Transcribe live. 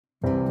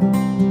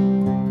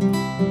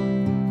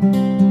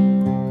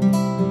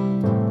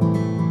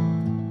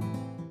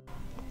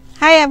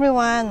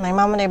everyone, my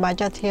Mom and I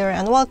Budget here,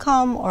 and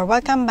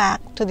welcome back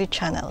to the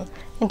channel.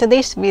 In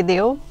today's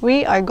video,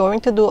 we are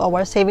going to do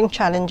our saving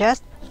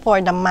challenges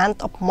for the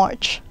month of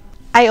March.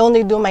 I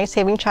only do my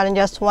saving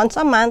challenges once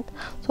a month,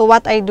 so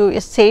what I do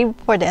is save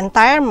for the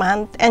entire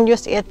month and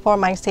use it for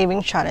my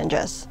saving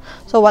challenges.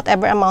 So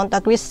whatever amount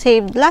that we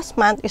saved last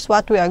month is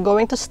what we are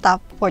going to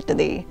stuff for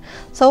today.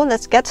 So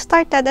let's get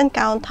started and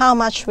count how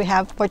much we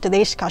have for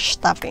today's cash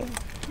stuffing.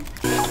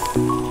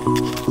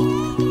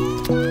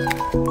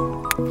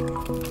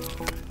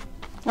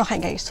 Okay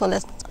guys, so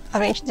let's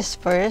arrange this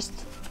first.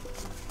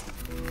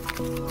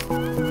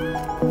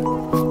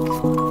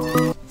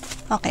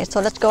 Okay, so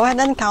let's go ahead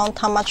and count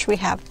how much we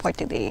have for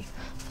today.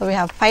 So we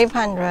have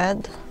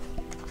 500,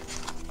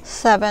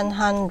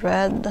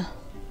 700,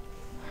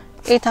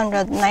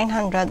 800,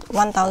 900,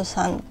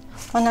 1000,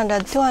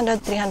 100,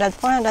 200, 300,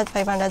 400,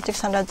 500,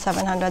 600,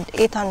 700,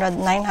 800,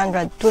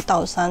 900,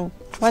 2000,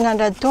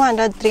 100,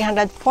 200,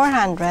 300,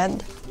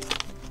 400,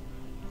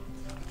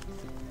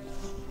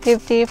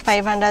 50,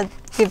 500,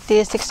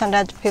 50,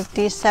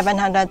 650,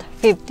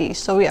 750.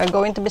 So we are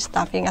going to be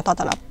stuffing a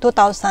total of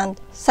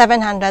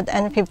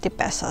 2,750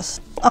 pesos.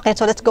 Okay,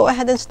 so let's go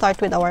ahead and start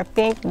with our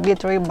pink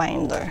glittery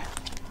binder.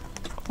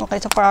 Okay,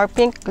 so for our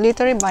pink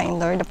glittery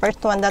binder, the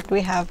first one that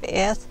we have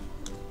is,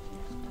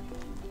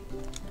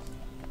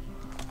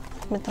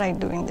 let me try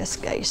doing this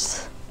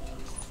guys.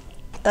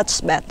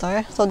 That's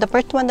better. So the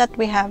first one that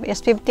we have is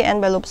 50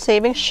 envelope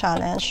savings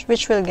challenge,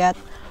 which will get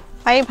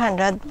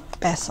 500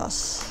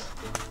 pesos.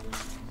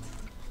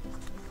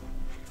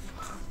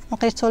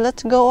 Okay, so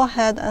let's go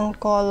ahead and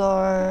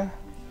color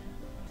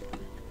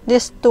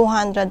this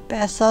 200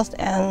 pesos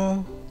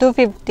and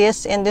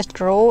 250s in this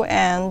row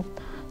and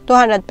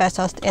 200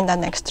 pesos in the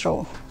next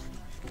row.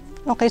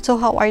 Okay, so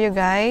how are you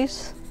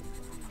guys?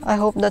 I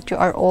hope that you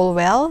are all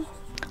well.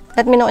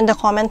 Let me know in the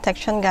comment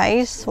section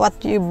guys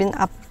what you've been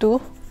up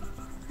to.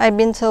 I've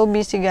been so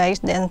busy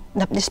guys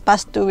this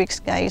past 2 weeks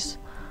guys,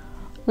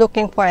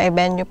 looking for a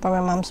venue for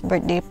my mom's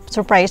birthday,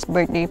 surprise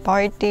birthday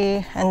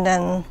party, and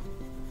then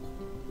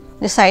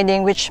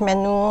deciding which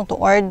menu to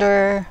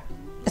order.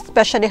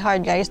 Especially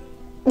hard guys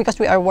because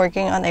we are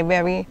working on a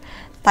very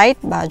tight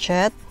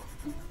budget,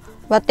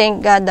 but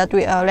thank God that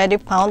we already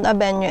found a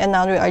venue and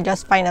now we are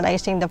just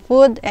finalizing the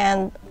food.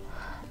 And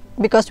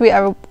because we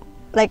are,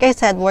 like I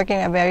said,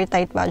 working a very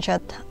tight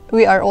budget,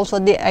 we are also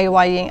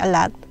DIYing a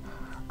lot,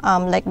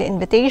 like the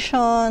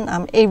invitation,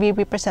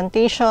 AVP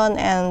presentation,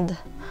 and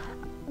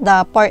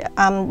the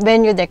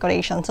venue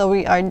decoration. So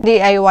we are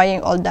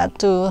DIYing all that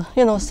to,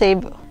 you know,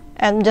 save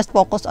and just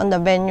focus on the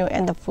venue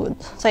and the food.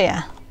 So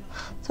yeah,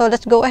 so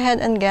let's go ahead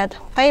and get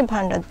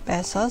 500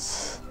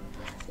 pesos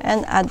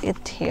and add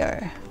it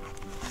here.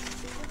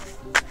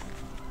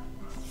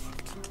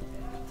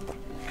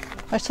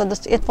 Okay, so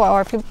that's it for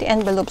our 50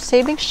 envelope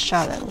savings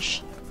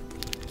challenge.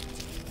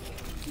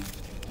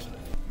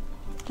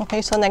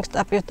 Okay, so next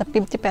up is the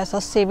 50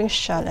 pesos savings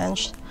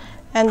challenge,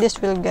 and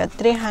this will get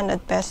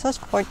 300 pesos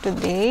for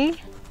today.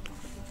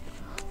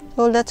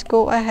 So let's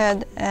go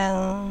ahead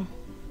and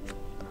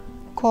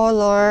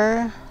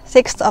color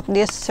 6 of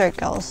these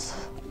circles.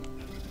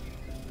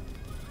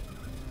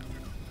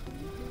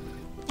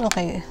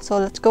 Okay, so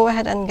let's go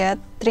ahead and get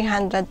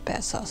 300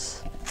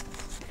 pesos.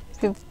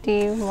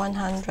 50,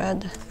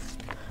 100,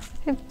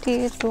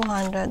 50,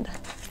 200,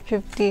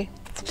 50,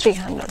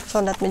 300.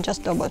 So let me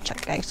just double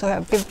check guys. So we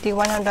have 50,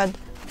 100,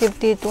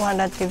 50,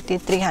 250,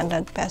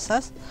 300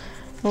 pesos.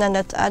 And then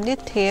let's add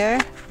it here.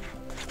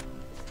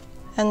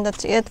 And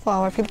that's it for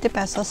our 50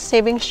 pesos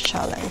savings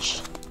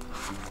challenge.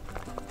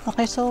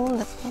 Okay, so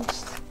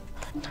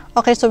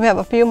we have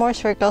a few more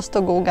circles to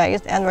go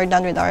guys, and we're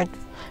done with our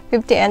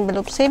 50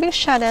 envelope savings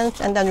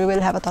challenge, and then we will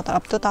have a total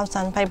of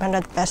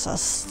 2,500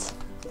 pesos.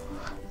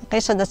 Okay,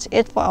 so that's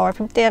it for our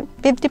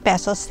 50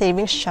 pesos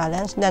savings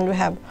challenge. Then we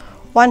have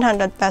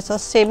 100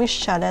 pesos savings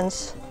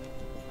challenge,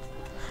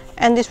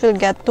 and this will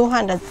get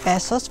 200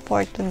 pesos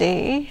for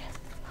today.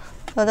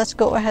 So let's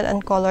go ahead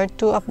and color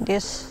 2 of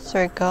these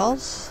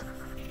circles.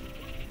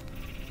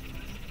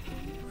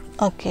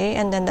 Okay,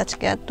 and then let's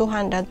get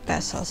 200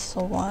 pesos.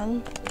 So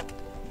 1,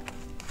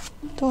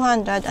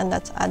 200, and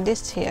let's add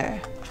this here.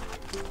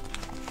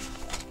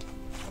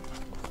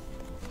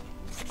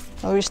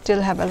 So we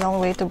still have a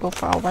long way to go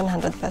for our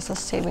 100 pesos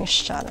savings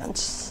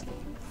challenge.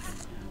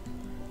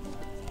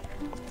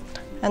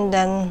 And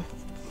then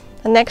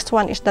the next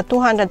one is the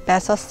 200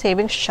 pesos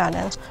savings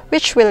challenge,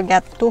 which will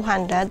get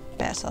 200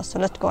 pesos. So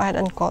let's go ahead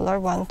and color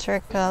 1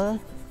 circle.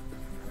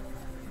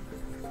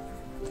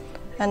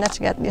 And let's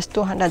get this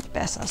 200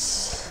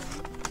 pesos.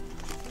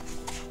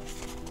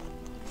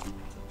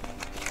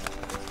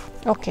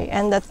 Okay,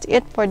 and that's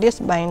it for this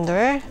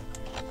binder.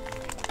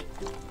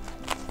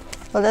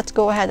 So let's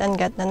go ahead and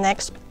get the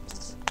next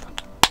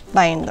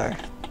binder.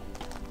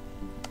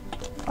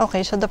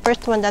 Okay, so the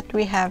first one that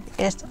we have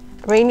is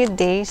Rainy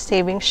Day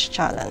Savings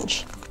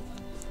Challenge.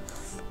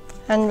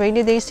 And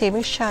Rainy Day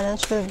Savings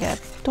Challenge will get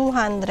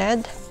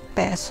 200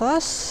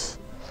 pesos.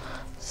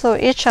 So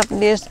each of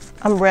these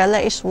umbrella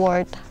is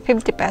worth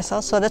 50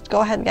 pesos. So let's go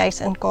ahead guys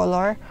and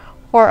color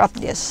 4 of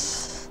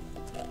this.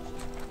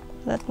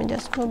 Let me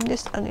just move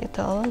this a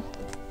little.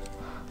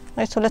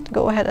 Okay, so let's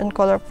go ahead and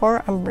color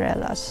 4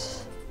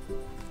 umbrellas.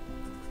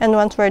 And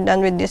once we're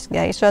done with this,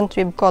 guys, once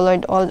we've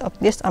colored all of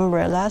these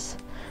umbrellas,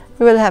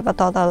 we will have a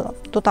total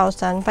of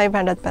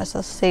 2,500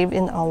 pesos saved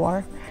in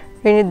our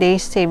rainy day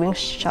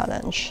savings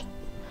challenge.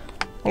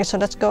 Okay, so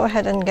let's go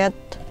ahead and get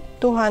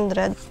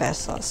 200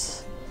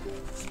 pesos.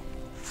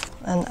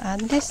 And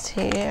add this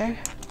here.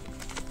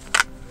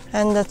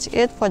 And that's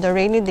it for the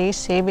rainy day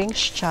savings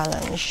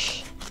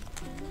challenge.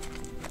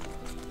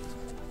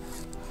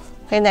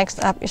 Okay,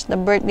 next up is the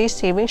birthday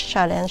savings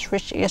challenge,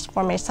 which is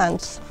for my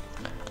son's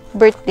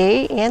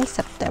birthday in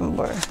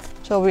September.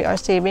 So we are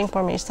saving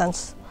for my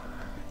son's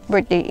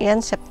birthday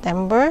in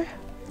September.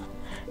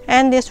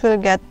 And this will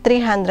get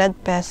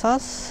 300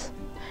 pesos.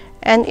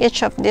 And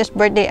each of this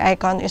birthday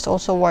icon is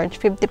also worth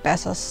 50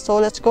 pesos. So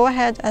let's go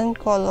ahead and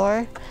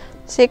color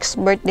 6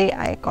 birthday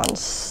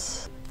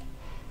icons.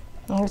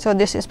 Okay, so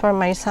this is for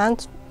my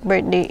son's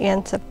birthday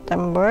in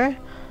September.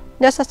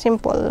 Just a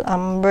simple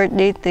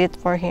birthday treat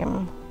for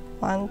him.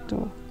 1,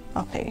 2,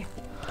 okay.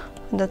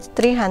 That's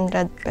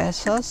 300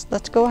 pesos.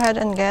 Let's go ahead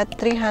and get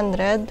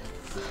 300.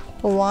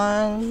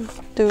 1,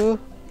 2,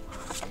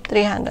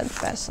 300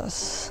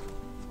 pesos.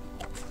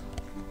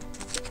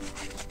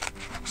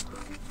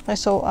 Okay,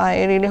 so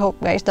I really hope,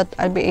 guys, that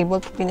I'll be able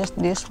to finish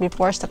this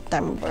before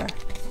September.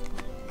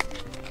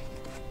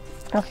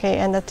 Okay,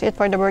 and that's it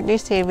for the birthday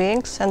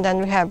savings. And then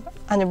we have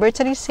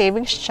anniversary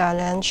savings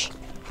challenge,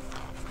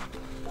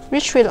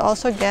 which will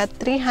also get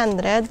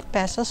 300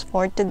 pesos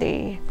for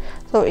today.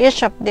 So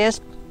each of these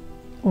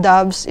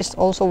doves is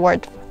also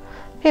worth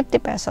 50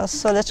 pesos.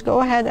 So let's go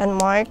ahead and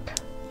mark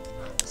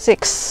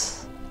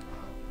 6.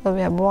 So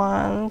we have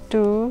 1,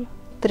 2,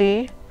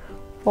 3,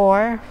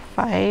 4,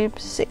 5,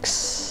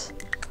 6.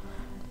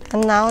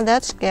 And now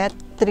let's get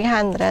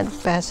 300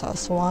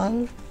 pesos.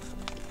 1,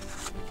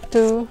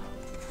 2,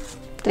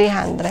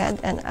 300,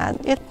 and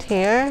add it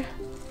here.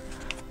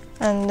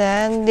 And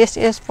then this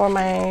is for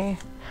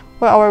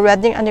our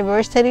wedding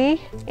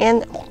anniversary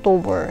in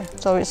October.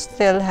 So we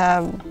still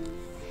have,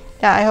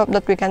 yeah, I hope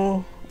that we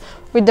can,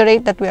 with the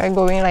rate that we are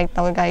going right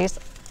now, guys,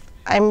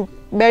 I'm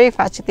very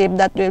positive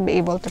that we'll be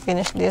able to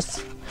finish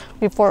this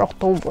before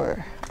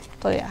October.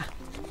 So yeah.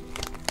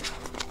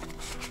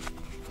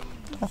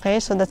 Okay,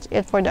 so that's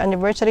it for the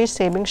anniversary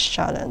savings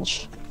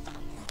challenge.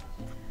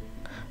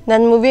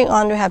 Then moving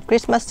on, we have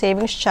Christmas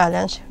savings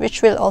challenge,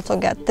 which will also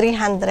get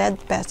 300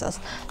 pesos.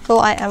 So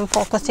I am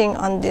focusing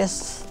on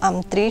this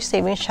 3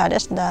 savings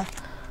challenge, the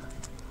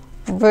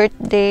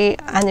birthday,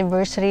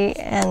 anniversary,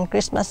 and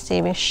Christmas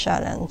savings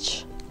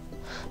challenge.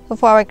 So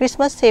for our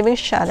Christmas savings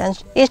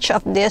challenge, each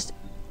of these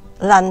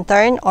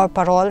lantern or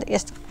parole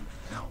is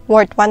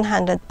worth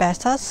 100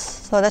 pesos.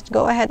 So let's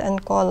go ahead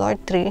and color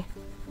 3.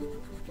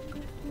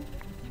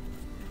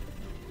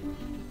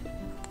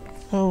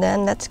 And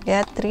then let's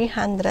get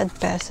 300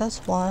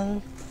 pesos.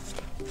 1,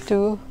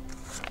 2,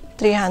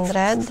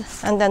 300.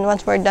 And then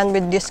once we're done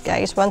with this,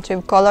 guys, once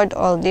we've colored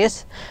all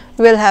this,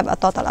 we'll have a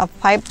total of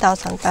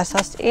 5,000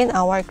 pesos in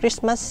our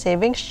Christmas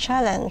savings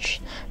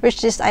challenge,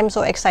 which is, I'm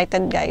so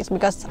excited, guys,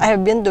 because I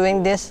have been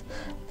doing this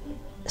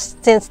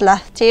since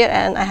last year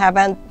and I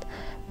haven't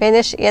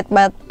finished it,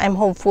 but I'm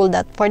hopeful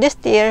that for this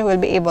year we'll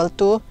be able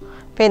to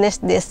finish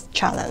this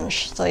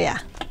challenge. So yeah.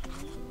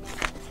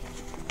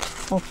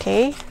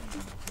 Okay.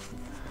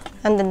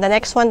 And then the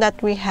next one that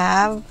we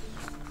have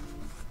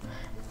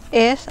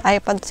is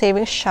iPad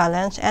savings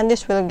challenge, and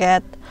this will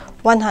get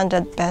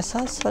 100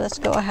 pesos. So let's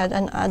go ahead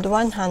and add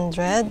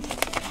 100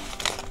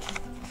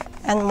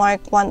 and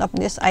mark one of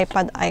these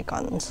iPad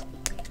icons.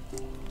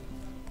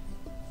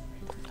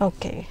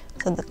 Okay,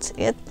 so that's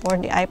it for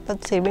the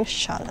iPad savings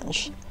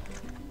challenge.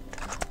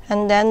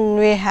 And then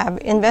we have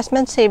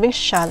investment savings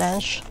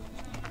challenge,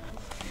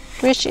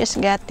 which is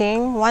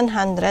getting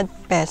 100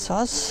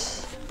 pesos.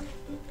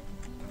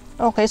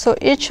 Okay, so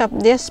each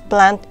of this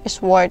plant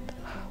is worth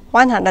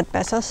 100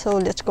 pesos. So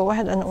let's go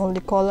ahead and only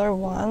color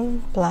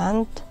 1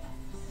 plant.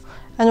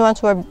 And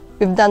once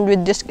we've done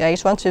with this,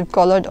 guys, once we've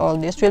colored all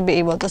this, we'll be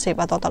able to save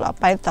a total of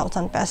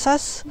 5,000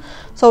 pesos.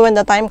 So when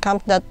the time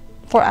comes that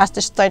for us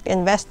to start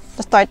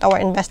our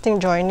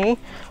investing journey,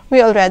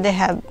 we already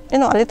have, a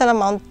little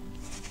amount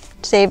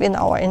saved in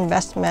our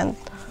investment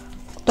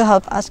to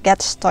help us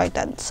get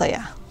started. So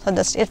yeah, so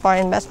that's it for our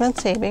investment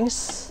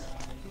savings.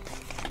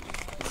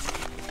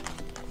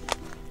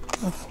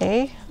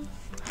 Okay,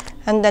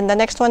 and then the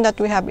next one that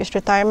we have is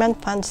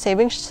retirement fund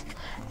savings,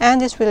 and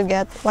this will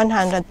get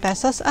 100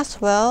 pesos as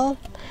well,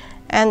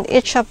 and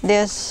each of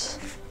this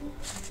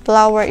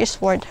flower is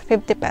worth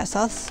 50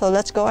 pesos. So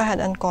let's go ahead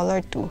and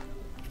color 2.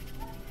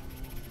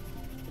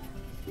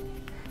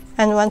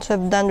 And once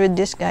we've done with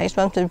this, guys,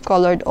 once we've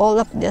colored all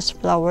of these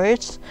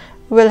flowers,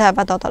 we'll have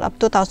a total of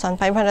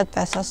 2,500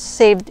 pesos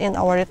saved in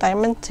our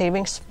retirement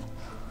savings.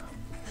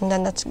 And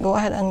then let's go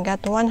ahead and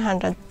get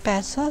 100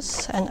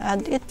 pesos and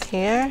add it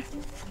here.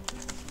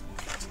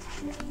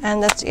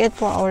 And that's it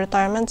for our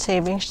retirement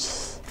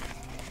savings.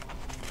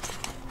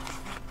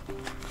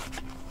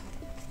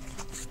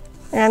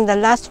 And the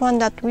last one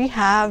that we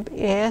have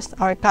is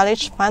our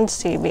college fund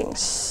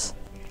savings.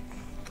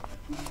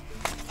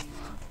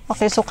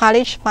 Okay, so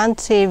college fund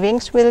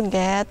savings will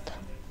get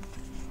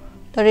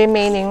the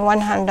remaining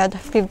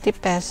 150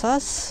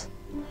 pesos,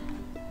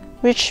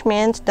 which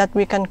means that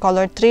we can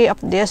color 3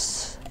 of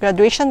this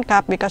graduation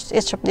cap because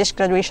each of this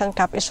graduation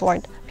cap is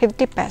worth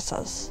 50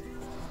 pesos.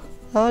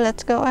 So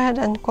let's go ahead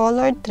and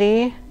color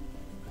 3.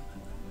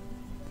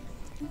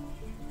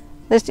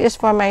 This is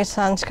for my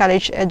son's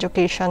college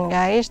education,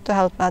 guys, to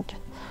help out,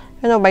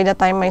 by the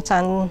time my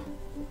son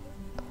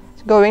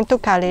is going to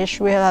college,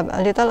 we'll have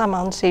a little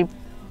amount saved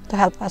to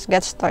help us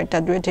get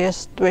started with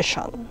his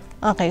tuition.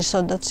 Okay,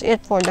 so that's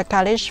it for the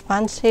college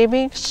fund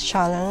savings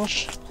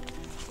challenge.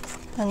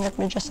 And let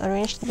me just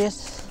arrange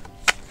this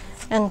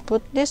and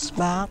put this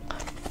back.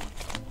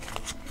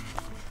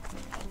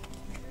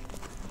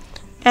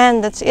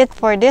 And that's it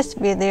for this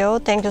video.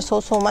 Thank you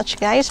so much,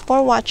 guys,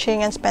 for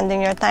watching and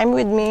spending your time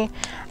with me.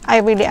 I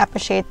really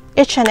appreciate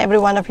each and every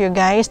one of you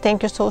guys.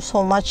 Thank you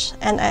so much,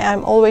 and I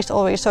am always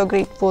so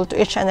grateful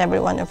to each and every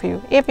one of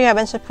you. If you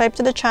haven't subscribed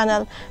to the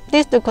channel,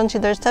 please do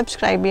consider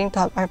subscribing to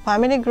help our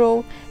family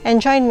grow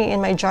and join me in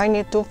my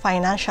journey to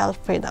financial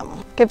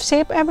freedom. Keep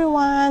safe,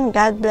 everyone.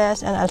 God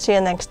bless, and I'll see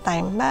you next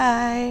time.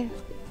 Bye.